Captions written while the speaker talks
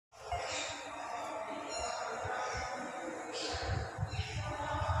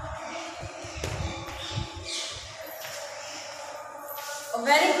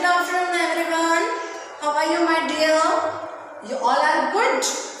Very good afternoon everyone. How are you my dear? You all are good?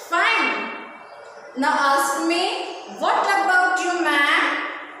 Fine. Now ask me, what about you ma'am?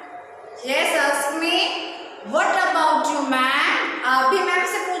 Yes, ask me, what about you ma'am? आप भी ma'am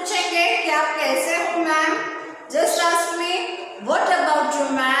से पूछेंगे कि आप कैसे हो ma'am? Just ask me, what about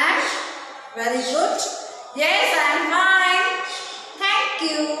you ma'am? Very good. Yes, I am fine. Thank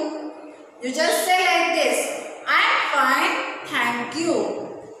you. You just say like this. I am fine. Thank you.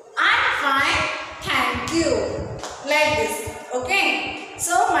 I am fine. Thank you. Like this. Okay.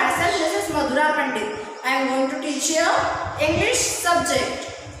 So myself, this is Madhura Pandit. I am going to teach you English subject.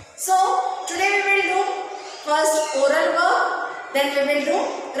 So today we will do first oral work, then we will do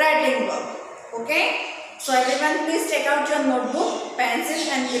writing work. Okay. So everyone, please take out your notebook, pencil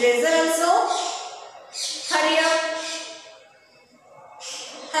and eraser also. Hurry up.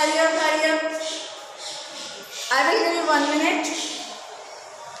 Hurry up, hurry up. I will give you 1 minute.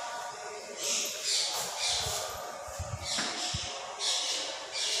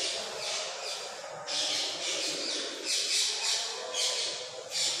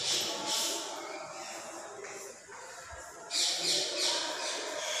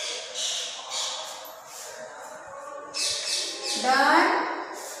 Done.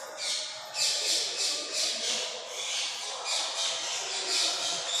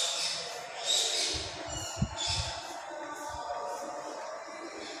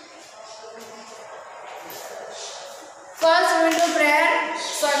 First we will do prayer.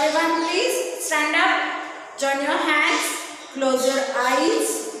 So everyone please stand up, join your hands, close your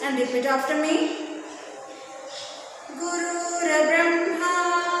eyes and repeat after me. Guru Brahma,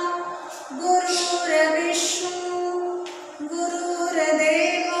 Guru Vishnu, Guru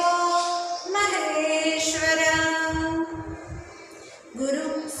Deva Maheshwara, Guru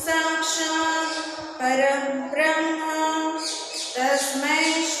Sakshat Parabrahma, Tasmai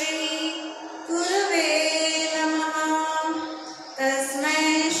Shri Guruve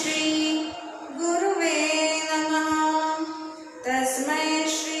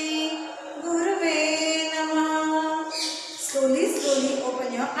Slowly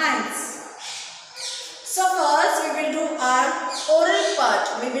open your eyes. So first we will do our oral part.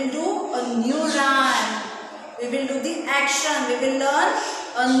 We will do a new rhyme. We will do the action. We will learn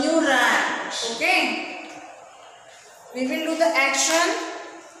a new rhyme. Okay. We will do the action.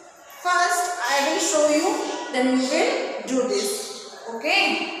 First I will show you. Then you will do this.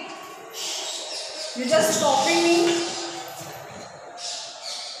 Okay. You just copy me.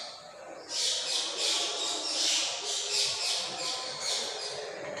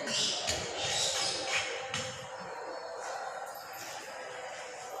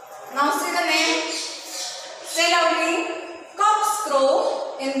 Now see the name. Say loudly. Cocks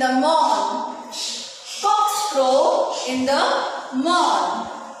crow in the morn. Cocks crow in the morn.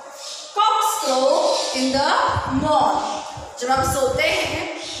 Cocks crow in the morn. जब आप सोते हैं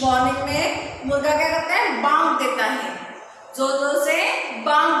morning में मुर्गा क्या करता है? बांग देता है, जोर जोर से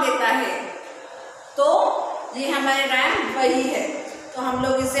बांग देता है. तो ये हमारे राइम वही है. तो हम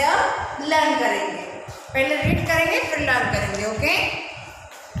लोग इसे अब लर्न करेंगे. पहले रीड करेंगे फिर लर्न करेंगे. Okay.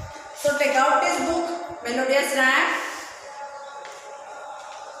 So take out this book, Melodious Rhyme,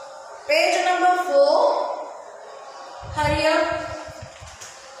 page number 4. Hurry up.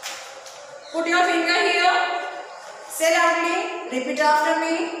 Put your finger here. Say loudly. Repeat after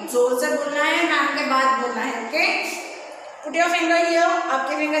me. जोर से बोलना है, मैम के बाद बोलना है. Okay? Put your finger here.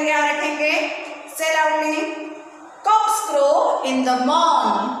 आपके finger यहाँ रखेंगे. Say loudly. Cocks crow in the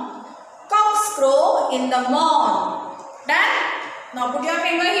morn. Cocks crow in the morn. Done? Now put your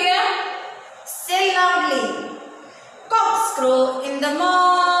finger here. Say loudly. Cocks crow in the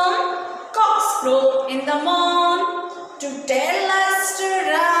morn. Cocks crow in the morn. To tell us to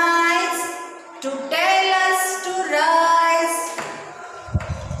rise. To tell us to rise.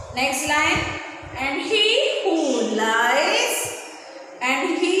 Next line. And he who lies.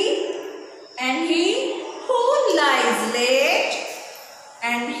 And he who lies late.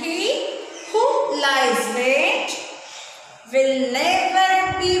 And he who lies late. Will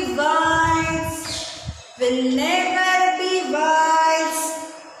never be wise, will never be wise.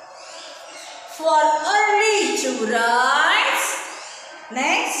 For early to rise,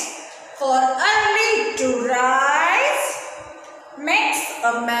 next, for early to rise, makes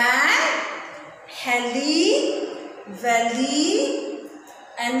a man healthy, wealthy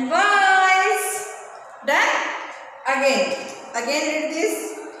and wise. Done? Again read this.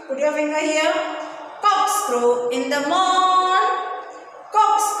 Put your finger here. Cocks crow in the morn.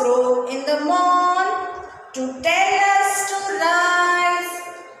 Cocks crow in the morn. To tell us to rise.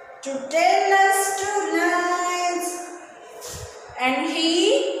 To tell us to rise. And he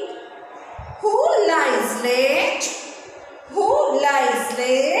lies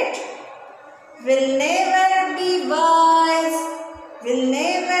late will never be wise, will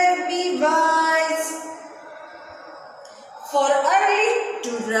never be wise. For early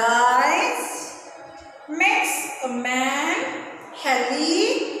to rise makes a man healthy,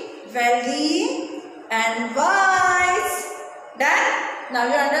 wealthy and wise. Done? Now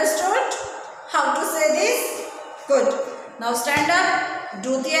you understood how to say this? Good. Now stand up,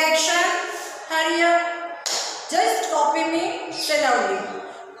 do the action. Hurry up. Just copy me, say loudly.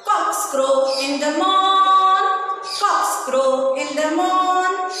 Cocks crow in the morn, cocks crow in the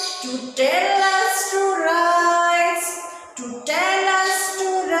morn, to tell us to rise, to tell us to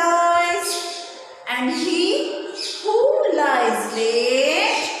rise. And he who lies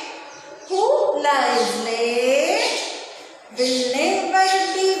late, who lies late, will never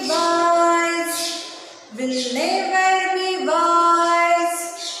be wise, will never be wise.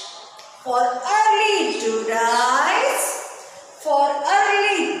 For early to rise, for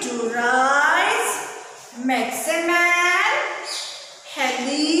early to rise, makes a man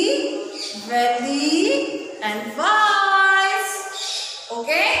healthy, wealthy and wise.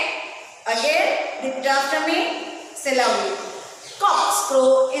 Okay? Again, repeat after me. Say loudly. Cocks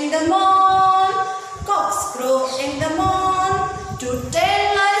crow in the morn, cocks crow in the morn, to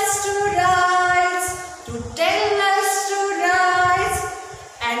tell us to rise, to tell us to rise.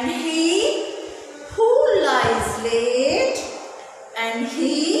 And he who lies late, and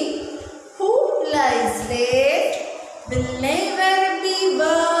he who lies late, will never be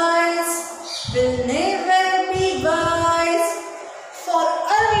wise, will never be wise. For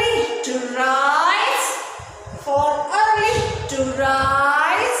early to rise, for early to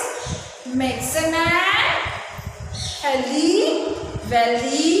rise, makes a man healthy,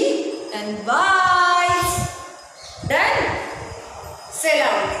 wealthy and wise. Done? Say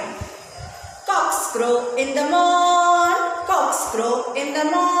loudly. Cocks crow in the morn, cocks crow in the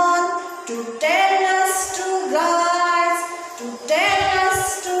morn, to tell us to rise, to tell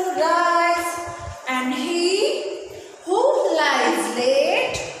us to rise. And he who lies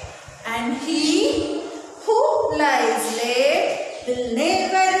late, and he who lies late, will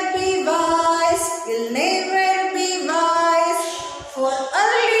never be wise, will never be wise. For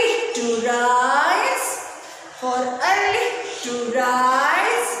early to rise, for early to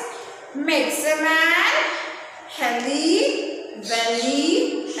rise, makes a man healthy,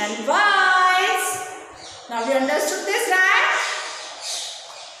 wealthy and wise. Now you understood this rhyme?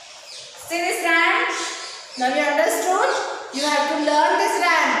 See this rhyme? Now you understood? You have to learn this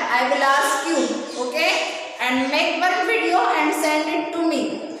rhyme. I will ask you, okay? And make one video and send it to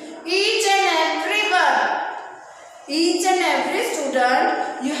me. Each and every one, each and every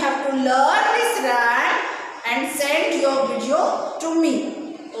student, you have to learn this rhyme and send your video to me.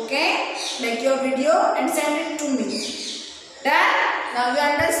 Okay? Make your video and send it to me. Done? Now you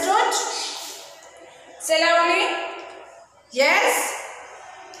understood? Say loudly. Yes?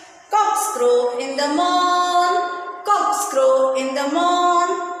 Cocks crow in the morn, cocks crow in the morn,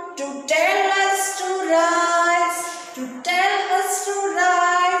 to tell us to rise, to tell us to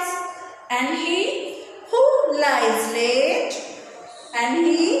rise. And he who lies late, and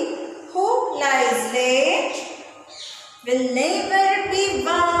he who lies late, will never be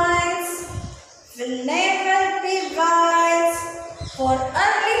wise, will never be wise. For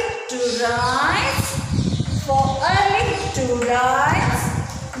early to rise, for early to rise,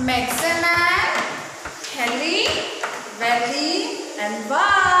 makes a man healthy, wealthy and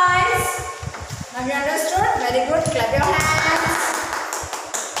wise. Now you understood? Very good. Clap your hands.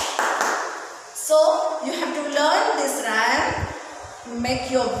 So you have to learn this rhyme,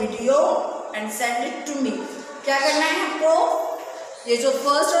 make your video and send it to me. क्या करना है आपको? ये जो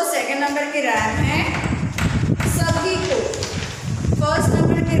first और second number के RAM है, सभी को फर्स्ट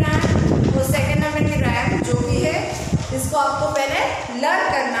नंबर के रैम और सेकंड नंबर के रैम जो भी है, इसको आपको पहले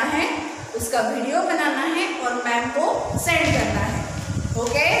लर्न करना है, उसका वीडियो बनाना है और मैम को सेंड करना है.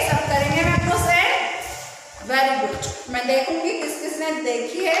 ओके, सब करेंगे मैम को सेंड. Very good. मैं देखूंगी किस किस ने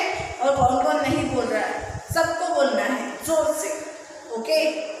देखी है और कौन कौन नहीं बोल रहा है. सबको बोलना है जोर से. Okay,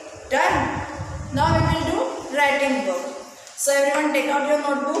 done. Now we will do writing work. So everyone take out your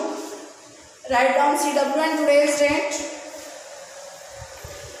notebook. Write down CW and today's date.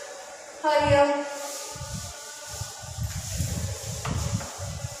 Hurry up.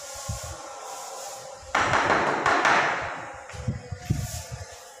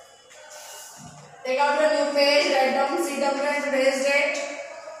 Take out your new page. Write down CW and today's date.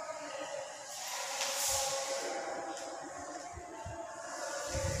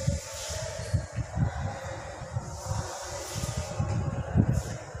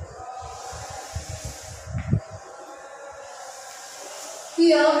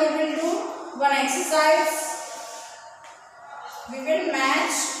 Here we will do one exercise. We will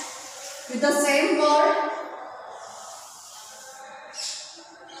match with the same word.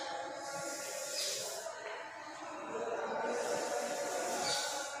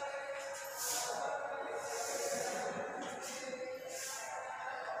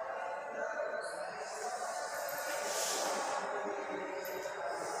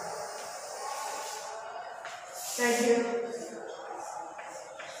 Right here.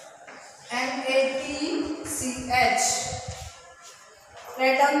 M-A-T-C-H.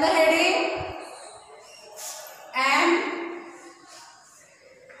 Write down the heading. M-A-T-C-H.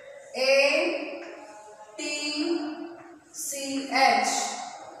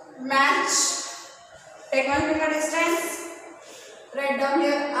 Match. Take one finger distance. Write down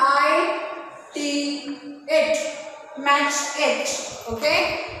here I-T-It. Match it. Okay.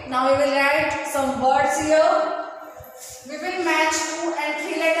 Now we will write some words here. We will match 2 and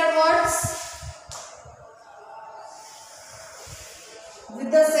 3 letter words with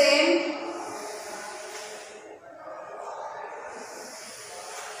the same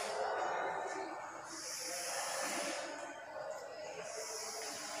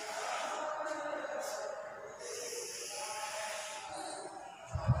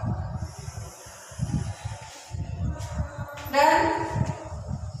done.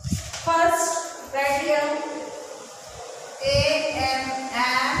 First write here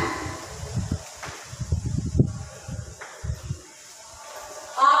A-M-M.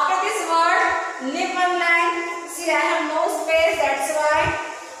 After this word, leave one line. See, I have no space, that's why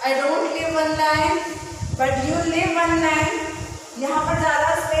I don't leave one line. But you leave one line. यहाँ पर ज़्यादा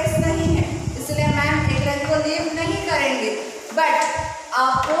space नहीं है, इसलिए ma'am एक line को leave नहीं करेंगे. बट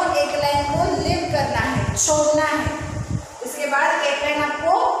आपको एक लाइन को लीव करना है, छोड़ना है. इसके बाद एक लाइन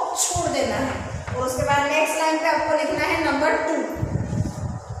आपको छोड़ देना है. और उसके बाद नेक्स्ट लाइन पे आपको लिखना है number 2.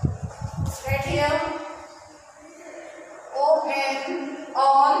 Right here O-N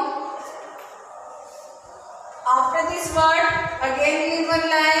on. After this word again leave one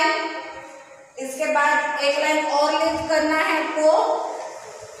line. इसके बाद एक लाइन और लीव करना है आपको.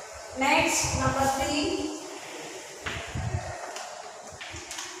 Next number 3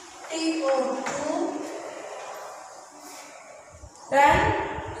 T-O-2. Done.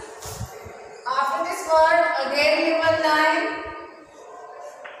 After this word, again leave one line.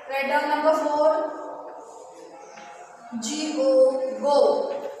 Write down number 4. G-O, go.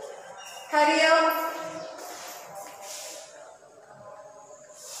 Hurry up.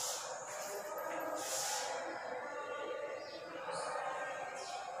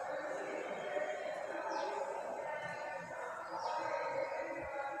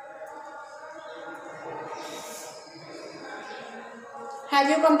 Have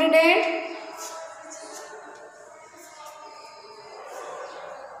you completed?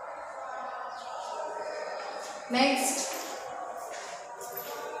 Next.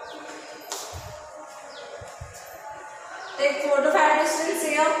 Take 4 to 5 distance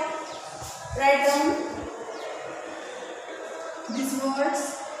here. Write down these words.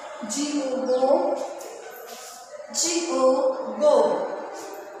 G-O, go. G-O, go.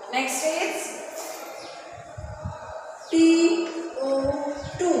 Next is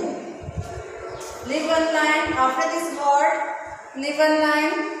T-O-2. Leave one line. After this word, leave one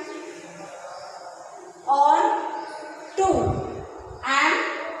line. On 2 and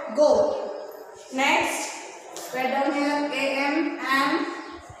go. Next, write down here A-M-M.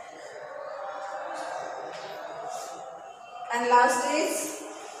 And last is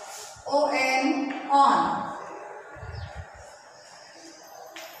O-N, on.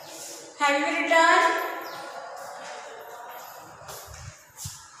 Have you written?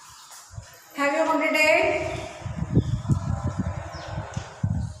 Have you completed?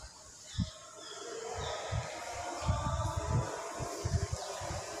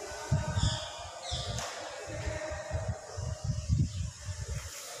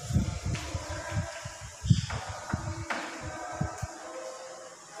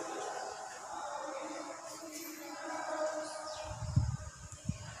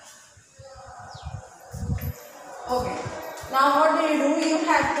 Okay. Now what do? You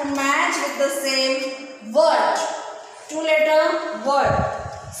have to match with the same word. 2-letter word.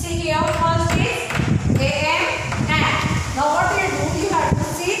 See here, first is A-M, and. Now what do? You have to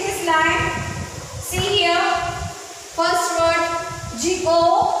see this line. See here, first word G-O,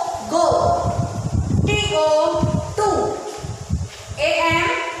 go. T-O, 2. A-M,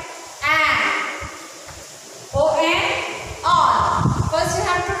 and. O-N, on. First you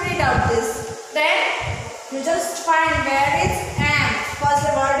have to read out this. Then you just find where is am. First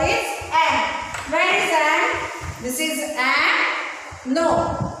word is am. Where is am? This is am. No.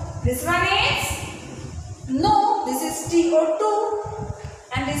 This one is no. This is TO2.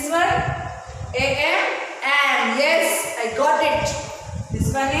 And this one AM and. Yes, I got it.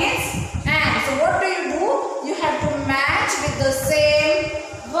 This one is and. So what do? You have to match with the same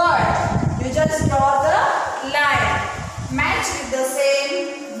word. You just draw the line. Match with the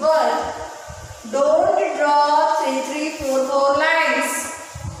same word. Don't draw 3, 3, 4, 4 lines.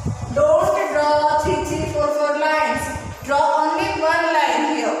 Don't draw 3, 3, 4, 4 lines. Draw only one line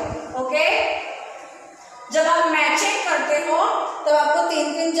here. Okay? जब आप matching करते हो तब आपको 3,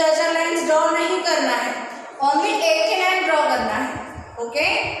 3, 4, 4 lines draw नहीं करना है. Only एक ही लाइन ड्रॉ करना है. Okay?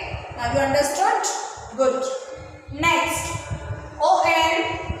 Now you understood? Good. Next ON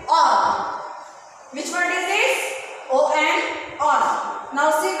on. Which word is this? ON on. Now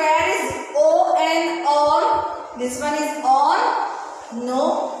see where is ON on? This one is on. No.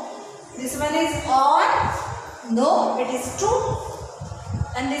 This one is on. No. It is true.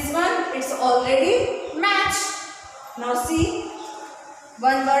 And this one it's already matched. Now see.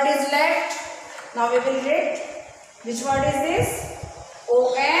 One word is left. Now we will read. Which word is this?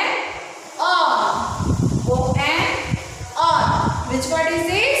 ON on. ON on. Which word is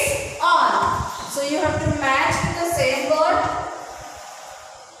this? On. So you have to match with the same word.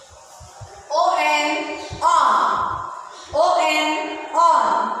 ON on. ON on.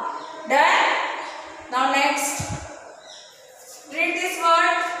 Done? Now next. Read this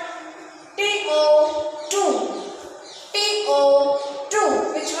word. TO2. TO2.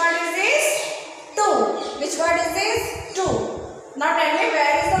 Which word is this? 2. Which word is this? 2. Now tell me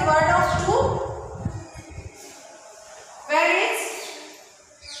where is the word of 2? Where is?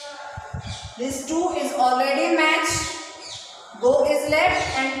 This 2 is already matched. Go is left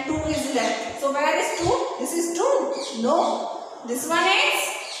and 2 is left. So where is 2? This is 2. No. This one is?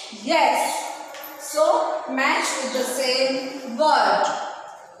 Yes. So match with the same word.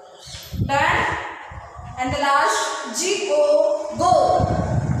 Done? And the last GO, go.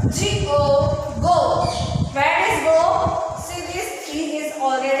 GO, go. Where is go? See, this 3 is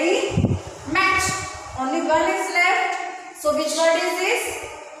already matched. Only 1 is left. So which word is this?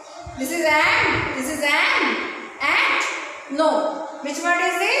 This is and. This is and. And? No. Which word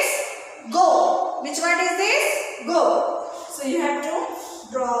is this? Go. Which word is this? Go. So you have to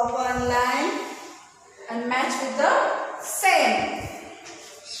draw one line and match with the same.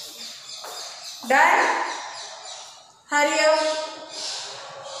 Done? Hurry up.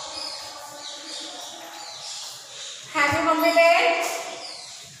 Have you completed?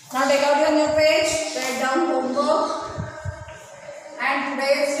 Now take out your new page, write down homework and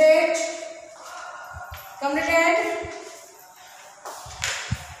today's date. Completed?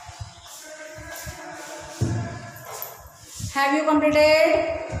 Have you completed?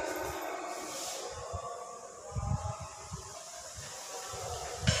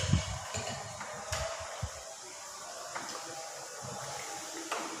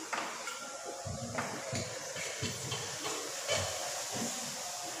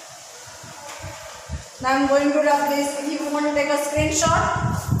 Now I am going to rub this. If you want to take a screenshot,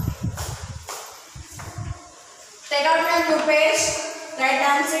 take out your new page, write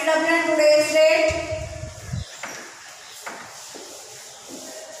down CW and today's date.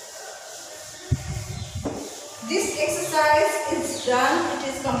 This exercise is done, it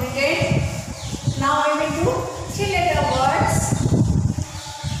is completed. Now I will do 3-letter words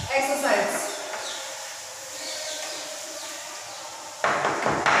exercise.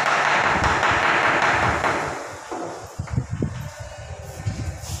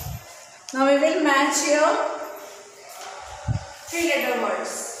 Now we will match here 3-letter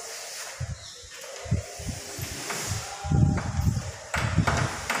words.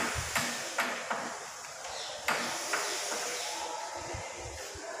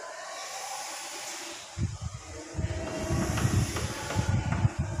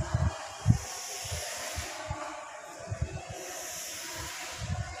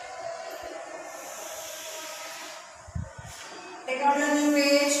 Take out your new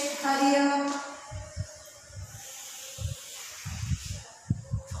page, hurry up.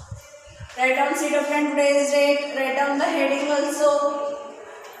 Write down seat of and today's date, write down the heading also.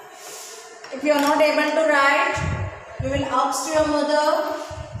 If you are not able to write, you will ask to your mother,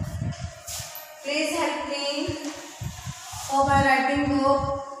 please help me for my writing book.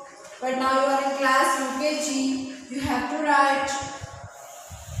 But now you are in class UKG, you have to write.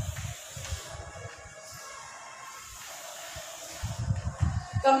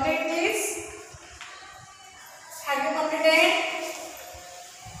 Complete this. Have you completed?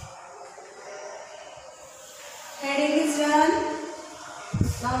 Heading is done.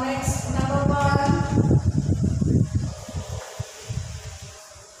 Now next, number 1.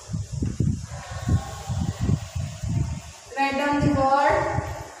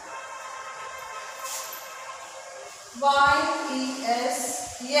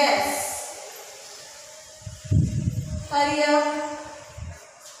 Hurry up.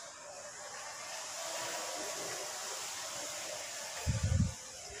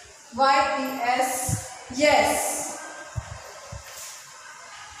 YES. Yes.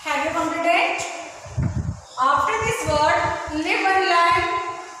 Have you completed? After this word, leave one line.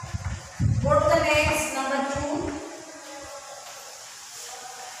 Go to the next, number 2.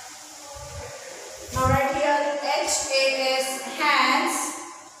 Now right here, HAS, hands.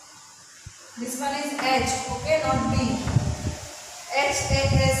 This one is H, okay, not B.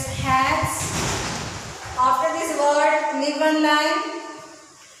 HAS, hands. After this word, leave one line.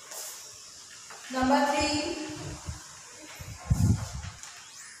 Number 3.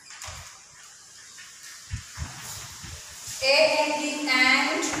 AND,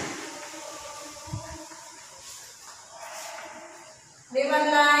 and. Leave one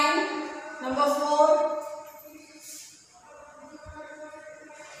line. Number 4.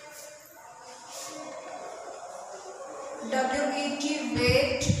 WET,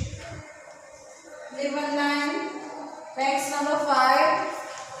 wait. Leave one line. Next, number 5.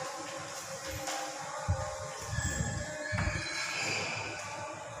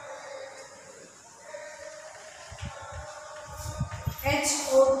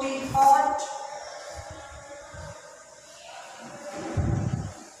 HOT, hot.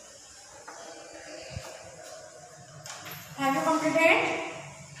 Have you completed?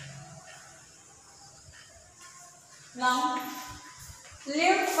 Now,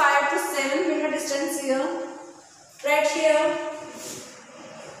 leave 5 to 7 meter distance here. Right here.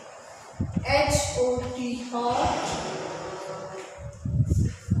 HOT, hot.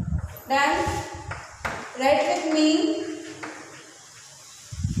 Then, write with me.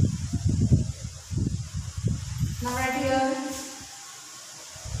 Now right here,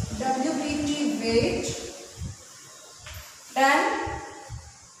 WET, wait. Then,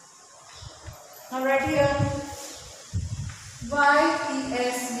 now right here,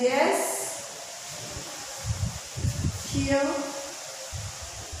 YES, yes. Here,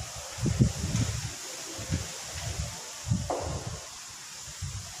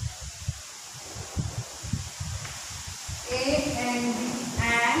 AND,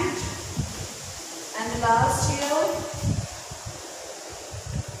 and last here,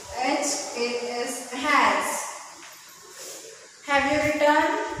 HAS, has. Have you written?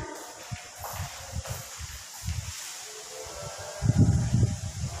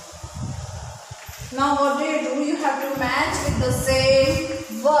 Now what do? You have to match with the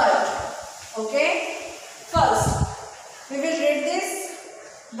same word. Okay? First, we will read this.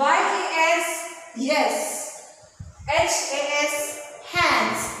 YES, yes. HAS,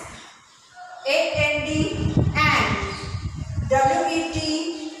 hands. AND, and. WET,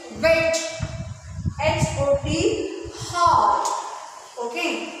 wet. HOT, hot. Okay?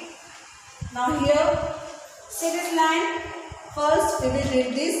 Now here, see this line. First, we will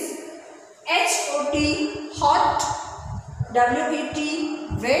read this. HOT, hot. WET,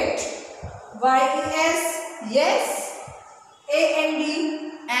 wet. YES, yes. AND,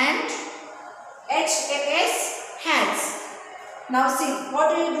 and. HAS, hands. Now see,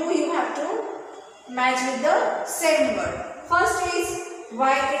 what do? You have to match with the same word. First is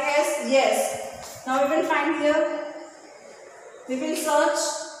YES, yes. Now we will find here. We will search.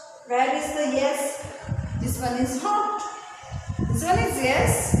 Where is the yes? This one is hot. This one is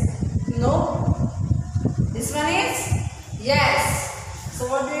yes. No. This one is yes. So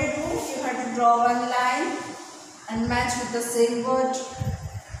what do? You have to draw one line and match with the same word.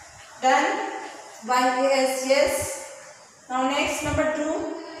 Done. YES, yes. Now next, number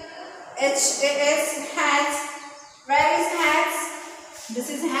 2. HAS, has. Where is has? This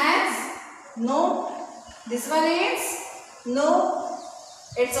is has. No. This one is no.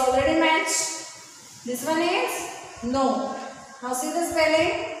 It's already matched. This one is no. Now see the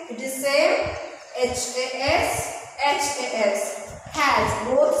spelling. It is same. HAS, has.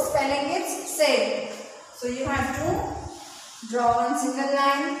 Both spelling is same. So you have to draw one single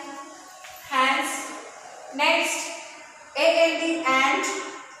line. Hands. Next, and.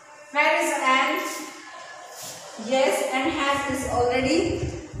 Where is and? Yes, and has is already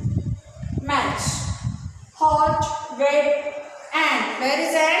matched. Hot, wet, and. Where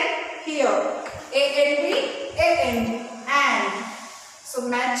is and? Here. And. So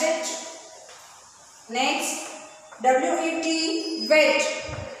match it. Next, WET, wet.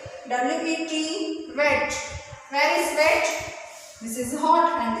 Wet. Where is wet? This is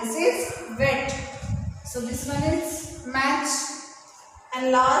hot and this is wet. So this one is match.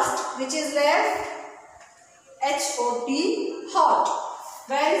 And last, which is left? HOT, hot.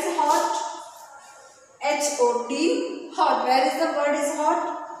 Where is hot? HOT, hot. Where is the word is hot?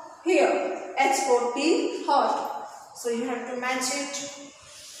 Here. HOT, hot. So you have to match it.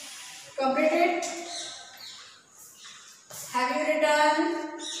 Complete it. Have you written?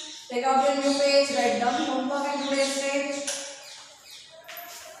 Take out your new page, write down homework and today's date.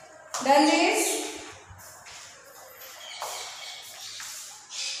 Done this?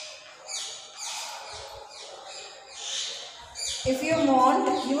 If you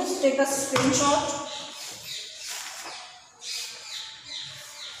want, you must take a screenshot.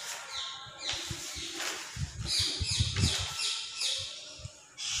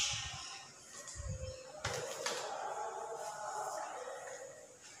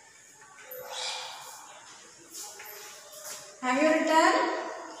 Have you written?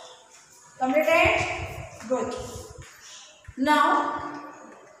 Completed? Good. Now,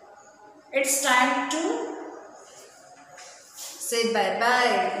 it's time to say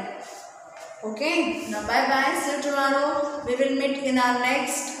bye-bye. Okay? Now bye-bye. See you tomorrow. We will meet in our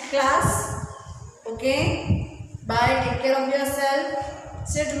next class. Okay? Bye. Take care of yourself.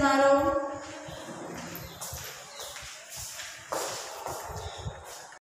 See you tomorrow.